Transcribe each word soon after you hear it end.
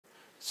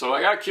So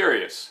I got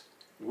curious,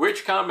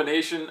 which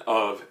combination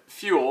of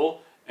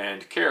fuel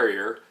and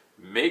carrier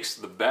makes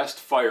the best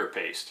fire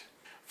paste?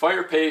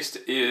 Fire paste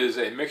is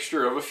a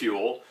mixture of a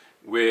fuel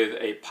with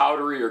a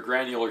powdery or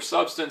granular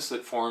substance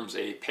that forms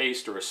a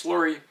paste or a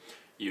slurry.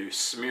 You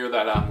smear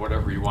that on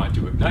whatever you want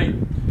to ignite,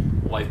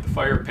 light the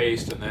fire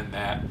paste, and then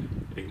that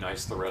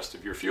ignites the rest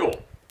of your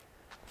fuel.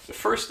 The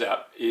first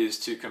step is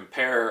to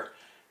compare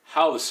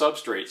how the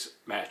substrates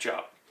match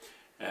up.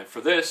 And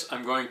for this,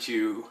 I'm going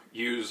to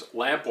use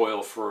lamp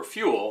oil for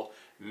fuel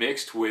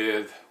mixed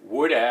with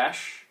wood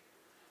ash,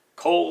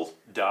 coal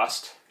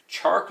dust,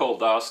 charcoal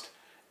dust,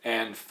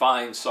 and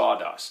fine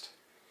sawdust.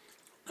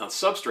 Now, the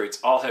substrates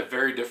all have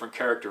very different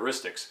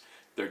characteristics.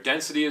 Their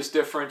density is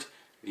different,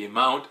 the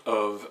amount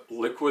of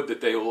liquid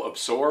that they will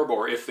absorb,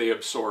 or if they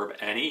absorb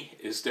any,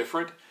 is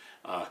different.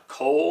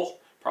 Coal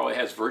probably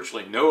has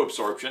virtually no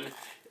absorption.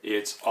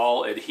 It's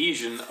all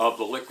adhesion of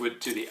the liquid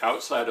to the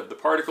outside of the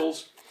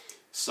particles.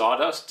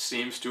 Sawdust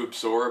seems to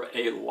absorb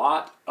a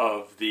lot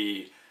of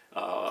the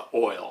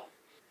oil.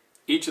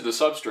 Each of the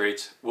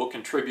substrates will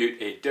contribute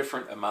a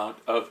different amount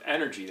of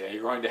energy. They're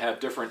going to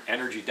have different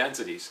energy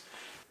densities.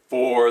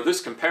 For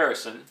this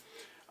comparison,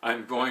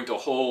 I'm going to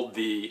hold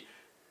the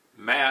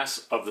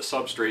mass of the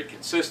substrate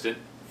consistent,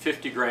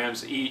 50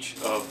 grams each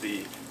of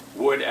the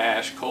wood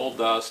ash, coal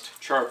dust,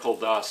 charcoal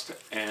dust,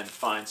 and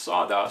fine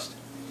sawdust,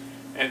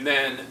 and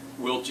then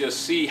we'll just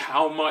see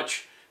how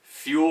much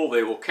fuel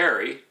they will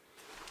carry,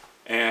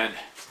 and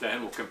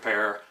then we'll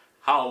compare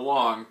how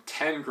long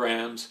 10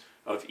 grams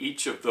of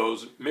each of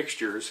those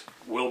mixtures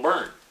will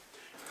burn.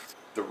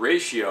 The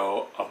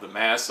ratio of the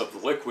mass of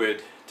the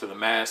liquid to the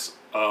mass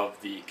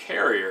of the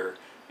carrier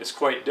is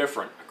quite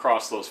different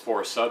across those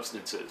four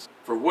substances.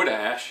 For wood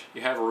ash, you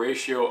have a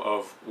ratio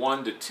of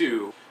 1 to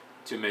 2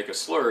 to make a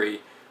slurry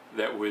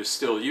that was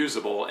still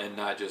usable and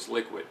not just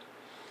liquid.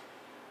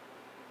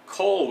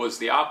 Coal was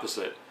the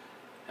opposite.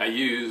 I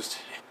used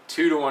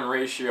 2 to 1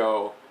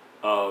 ratio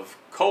of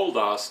coal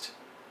dust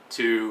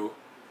to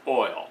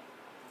oil.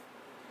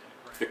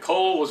 The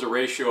coal was a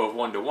ratio of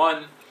 1 to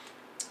 1.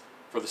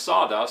 For the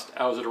sawdust,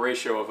 I was at a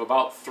ratio of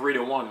about 3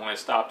 to 1 when I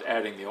stopped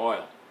adding the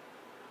oil.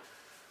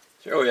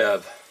 So we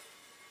have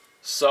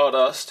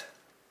sawdust,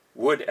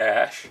 wood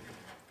ash,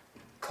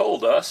 coal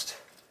dust,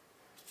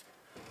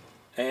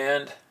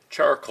 and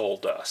charcoal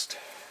dust.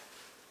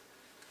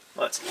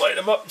 Let's light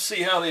them up and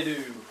see how they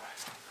do.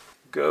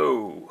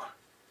 Go!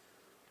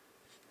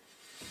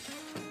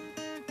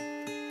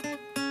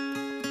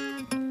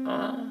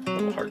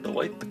 A little hard to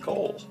light the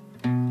coal.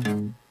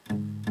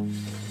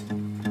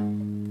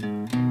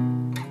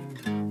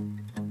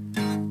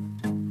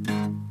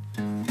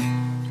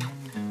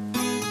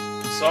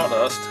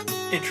 Sawdust,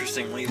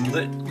 interestingly,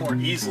 lit more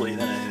easily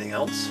than anything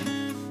else.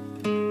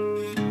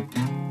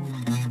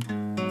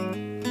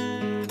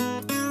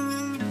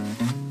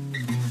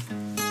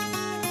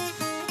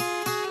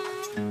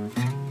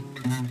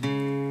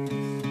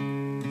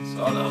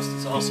 Sawdust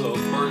is also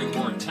burning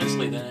more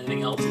intensely than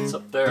anything else that's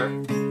up there.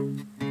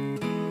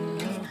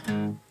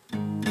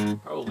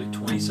 Probably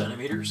 20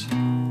 centimeters.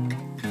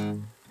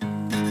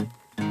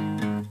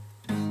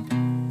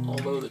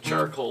 Although the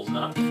charcoal's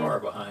not far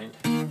behind.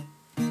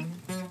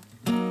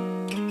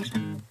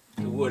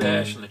 The wood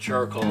ash and the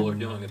charcoal are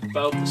doing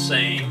about the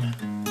same.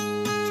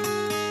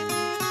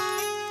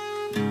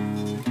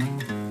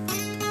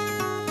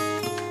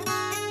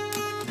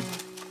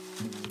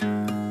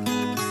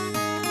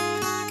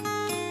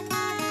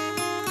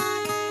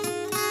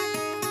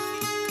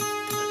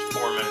 That's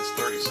 4 minutes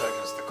 30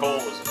 seconds. The coal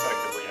is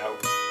effectively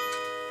out.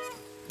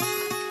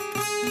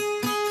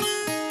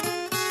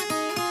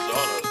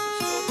 Sawdust is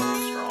still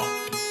going strong.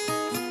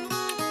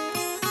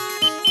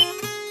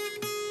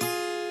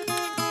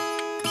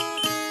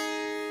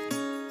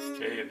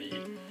 Okay, the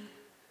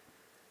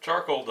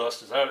charcoal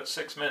dust is out at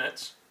 6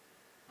 minutes.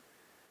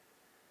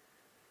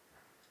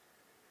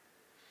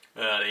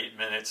 At 8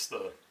 minutes,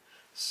 the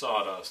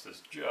sawdust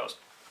is just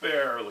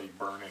barely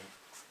burning.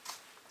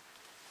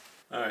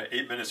 Alright,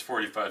 8 minutes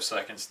 45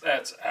 seconds,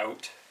 that's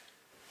out.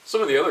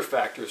 Some of the other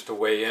factors to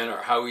weigh in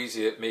are how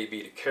easy it may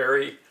be to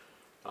carry,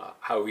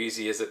 how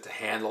easy is it to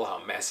handle,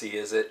 how messy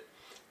is it,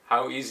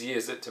 how easy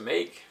is it to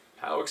make,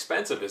 how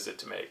expensive is it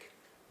to make.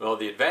 Well,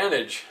 the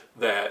advantage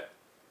that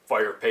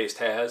fire paste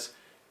has,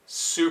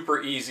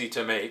 super easy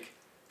to make,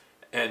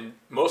 and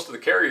most of the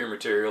carrier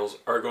materials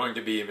are going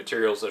to be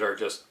materials that are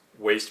just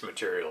waste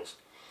materials.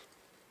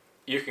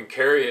 You can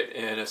carry it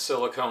in a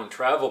silicone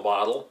travel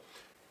bottle,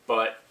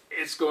 but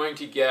it's going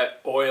to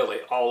get oily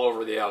all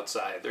over the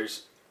outside.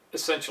 There's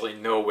essentially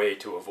no way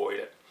to avoid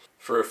it.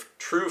 For a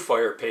true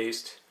fire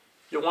paste,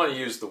 you'll want to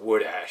use the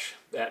wood ash.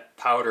 That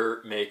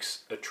powder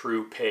makes a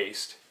true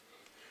paste.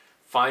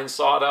 Fine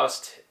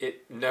sawdust,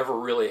 it never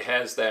really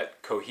has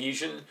that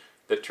cohesion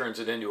that turns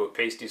it into a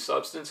pasty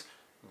substance,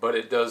 but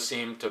it does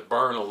seem to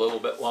burn a little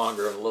bit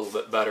longer and a little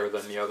bit better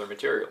than the other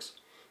materials,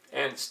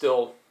 and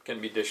still can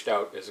be dished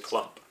out as a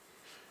clump.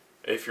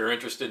 If you're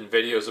interested in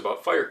videos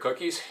about fire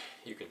cookies,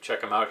 you can check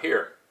them out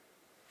here.